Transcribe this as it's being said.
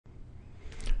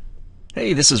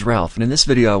Hey, this is Ralph, and in this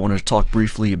video I wanted to talk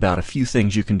briefly about a few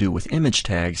things you can do with image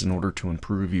tags in order to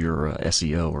improve your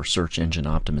SEO or search engine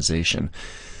optimization.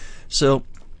 So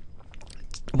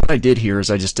what I did here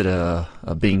is I just did a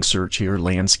Bing search here,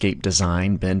 landscape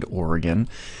design, Bend, Oregon,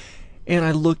 and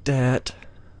I looked at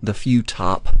the few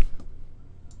top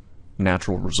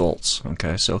natural results.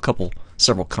 Okay, so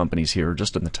several companies here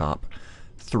just in the top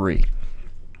 3.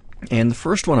 And the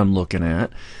first one I'm looking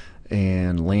at,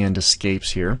 and Land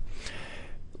Escapes here,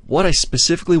 what I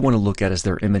specifically want to look at is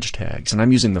their image tags. And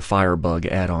I'm using the Firebug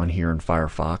add-on here in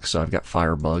Firefox, so I've got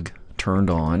Firebug turned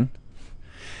on.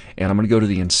 And I'm going to go to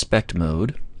the inspect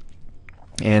mode,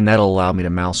 and that'll allow me to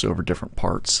mouse over different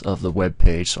parts of the web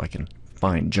page so I can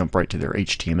jump right to their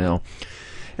HTML.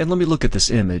 And let me look at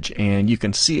this image, and you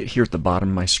can see it here at the bottom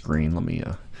of my screen.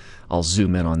 I'll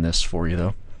zoom in on this for you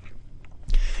though.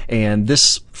 And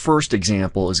this first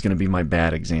example is going to be my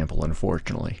bad example,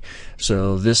 unfortunately.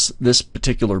 So this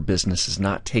particular business is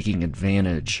not taking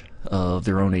advantage of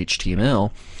their own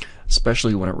HTML,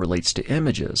 especially when it relates to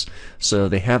images. So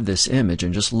they have this image,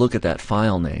 and just look at that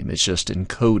file name. It's just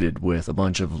encoded with a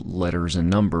bunch of letters and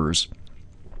numbers,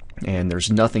 and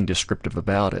there's nothing descriptive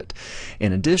about it.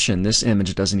 In addition, this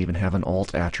image doesn't even have an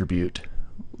alt attribute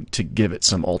to give it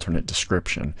some alternate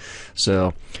description.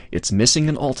 So it's missing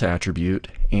an alt attribute,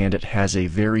 and it has a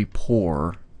very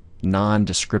poor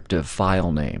non-descriptive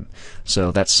file name.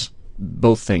 So that's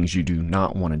both things you do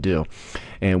not want to do.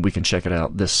 And we can check it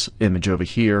out. This image over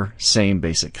here, same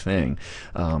basic thing.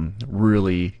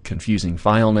 Really confusing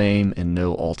file name and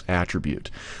no alt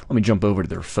attribute. Let me jump over to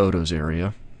their photos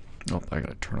area. Oh, I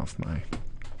gotta turn off my...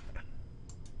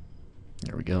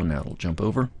 There we go. Now it'll jump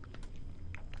over.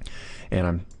 And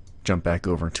I'm jump back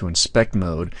over to inspect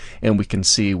mode, and we can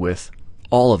see with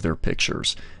all of their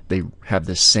pictures they have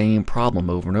the same problem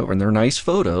over and over, and they're nice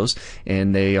photos,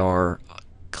 and they are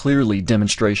clearly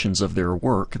demonstrations of their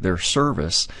work, their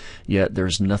service, yet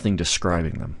there's nothing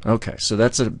describing them. Okay, so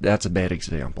that's a bad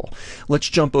example. Let's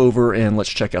jump over and let's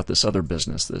check out this other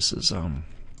business. This is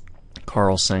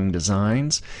Carlsang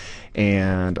Designs,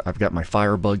 and I've got my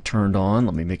Firebug turned on.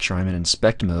 Let me make sure I'm in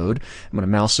inspect mode. I'm going to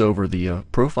mouse over the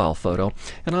profile photo,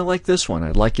 and I like this one.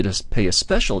 I'd like you to pay a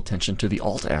special attention to the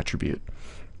alt attribute.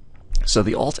 So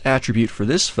the alt attribute for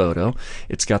this photo,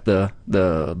 it's got the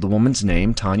woman's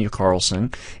name, Tanya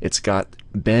Carlson. It's got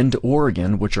Bend,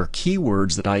 Oregon, which are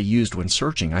keywords that I used when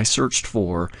searching. I searched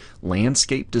for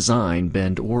landscape design,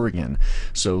 Bend, Oregon.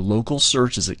 So local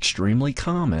search is extremely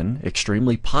common,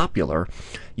 extremely popular.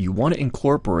 You want to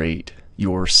incorporate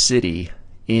your city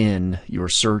in your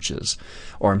searches,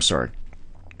 or I'm sorry,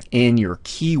 in your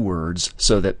keywords,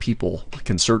 so that people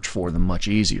can search for them much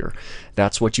easier.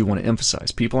 That's what you want to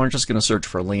emphasize. People aren't just going to search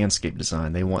for landscape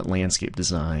design. They want landscape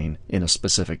design in a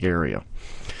specific area.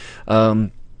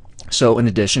 So in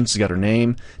addition, she's got her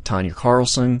name, Tanya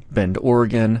Carlson, Bend,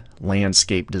 Oregon,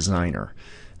 landscape designer.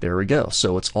 There we go.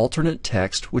 So it's alternate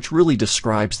text, which really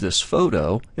describes this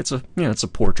photo. It's a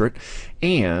portrait,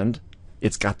 and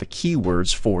it's got the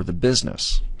keywords for the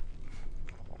business.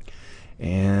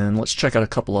 And let's check out a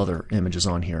couple other images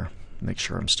on here. Make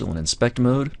sure I'm still in inspect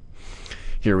mode.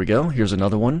 Here we go. Here's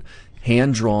another one.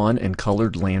 Hand-drawn and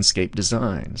colored landscape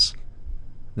designs.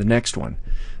 The next one.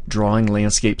 Drawing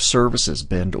landscape services,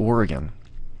 Bend, Oregon.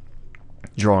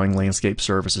 Drawing landscape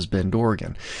services, Bend,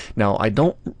 Oregon. Now I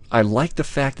like the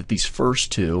fact that these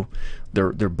first two,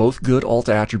 they're both good alt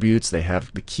attributes. They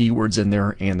have the keywords in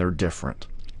there, and they're different.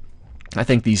 I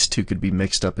think these two could be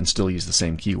mixed up and still use the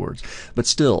same keywords, but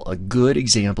still a good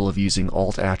example of using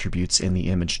alt attributes in the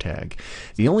image tag.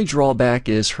 The only drawback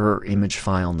is her image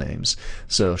file names.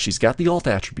 So she's got the alt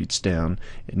attributes down,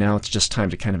 and now it's just time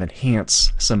to kind of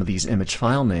enhance some of these image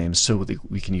file names so that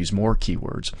we can use more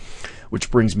keywords. Which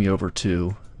brings me over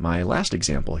to my last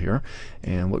example here.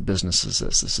 And what business is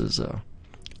this? This is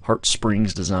Heart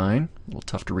Springs Design. A little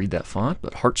tough to read that font,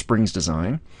 but Heart Springs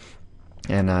Design.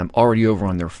 And I'm already over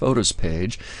on their photos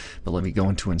page, but let me go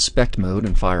into inspect mode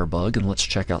in Firebug, and let's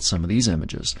check out some of these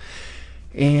images.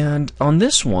 And on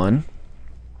this one,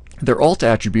 their alt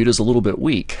attribute is a little bit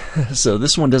weak. So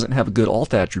this one doesn't have a good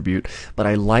alt attribute, but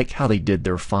I like how they did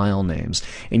their file names.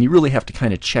 And you really have to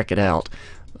kind of check it out.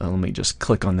 Let me just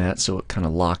click on that so it kind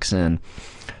of locks in.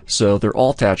 So their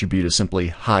alt attribute is simply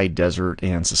high desert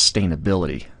and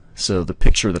sustainability. So the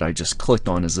picture that I just clicked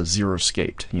on is a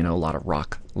xeriscaped, a lot of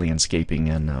rock landscaping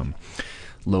and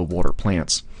low water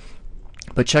plants.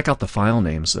 But check out the file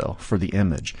names though for the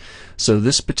image. So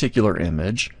this particular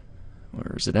image,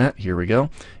 where is it at? Here we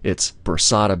go. It's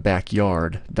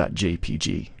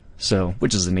BursaDaBackyard.jpg. So,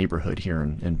 which is a neighborhood here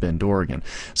in Bend, Oregon.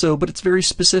 So, but it's very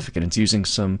specific and it's using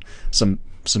some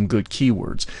good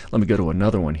keywords. Let me go to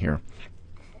another one here.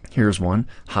 Here's one: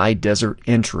 high desert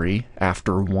entry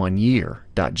after 1 year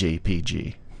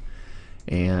 .jpg.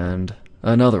 And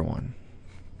another one: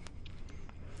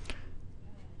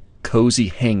 cozy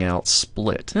hangout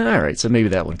split. Alright, so maybe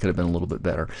that one could have been a little bit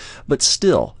better. But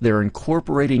still, they're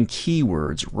incorporating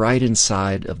keywords right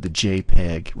inside of the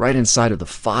JPEG, right inside of the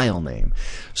file name.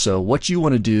 So what you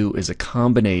want to do is a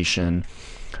combination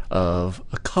of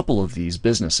a couple of these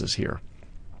businesses here.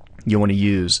 You want to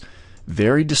use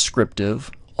very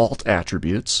descriptive alt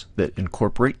attributes that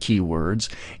incorporate keywords,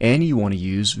 and you want to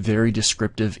use very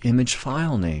descriptive image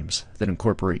file names that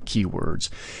incorporate keywords,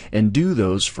 and do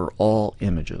those for all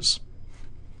images.